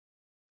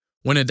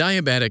When a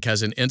diabetic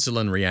has an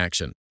insulin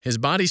reaction, his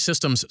body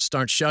systems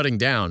start shutting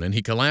down and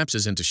he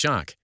collapses into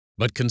shock.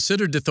 But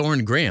consider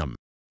Dethorne Graham.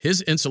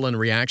 His insulin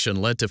reaction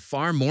led to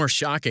far more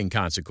shocking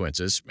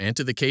consequences and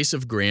to the case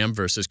of Graham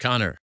versus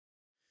Connor.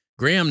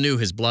 Graham knew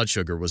his blood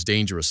sugar was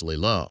dangerously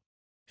low.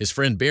 His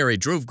friend Barry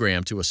drove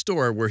Graham to a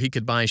store where he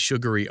could buy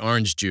sugary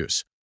orange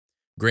juice.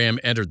 Graham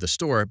entered the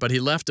store, but he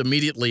left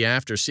immediately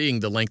after seeing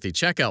the lengthy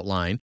checkout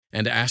line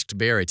and asked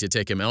Barry to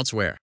take him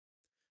elsewhere.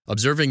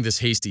 Observing this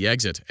hasty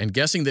exit and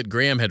guessing that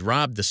Graham had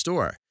robbed the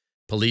store,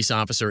 police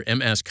officer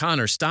M.S.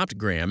 Connor stopped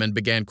Graham and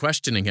began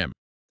questioning him.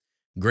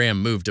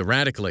 Graham moved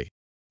erratically.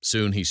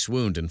 Soon he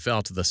swooned and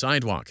fell to the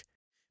sidewalk.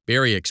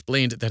 Barry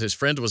explained that his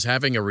friend was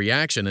having a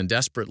reaction and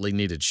desperately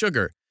needed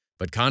sugar,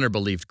 but Connor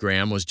believed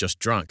Graham was just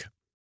drunk.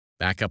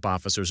 Backup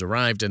officers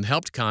arrived and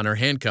helped Connor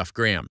handcuff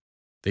Graham.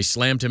 They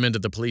slammed him into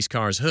the police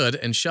car's hood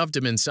and shoved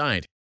him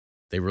inside.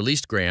 They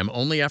released Graham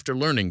only after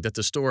learning that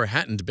the store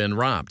hadn't been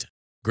robbed.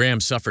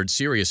 Graham suffered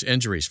serious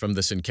injuries from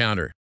this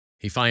encounter.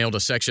 He filed a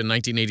Section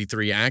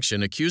 1983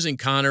 action accusing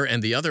Connor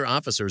and the other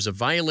officers of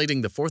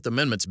violating the Fourth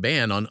Amendment's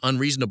ban on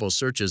unreasonable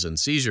searches and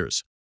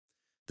seizures.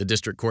 The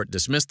district court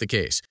dismissed the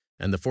case,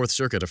 and the Fourth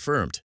Circuit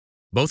affirmed.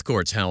 Both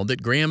courts held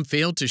that Graham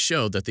failed to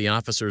show that the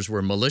officers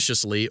were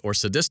maliciously or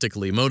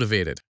sadistically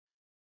motivated.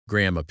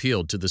 Graham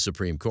appealed to the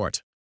Supreme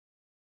Court.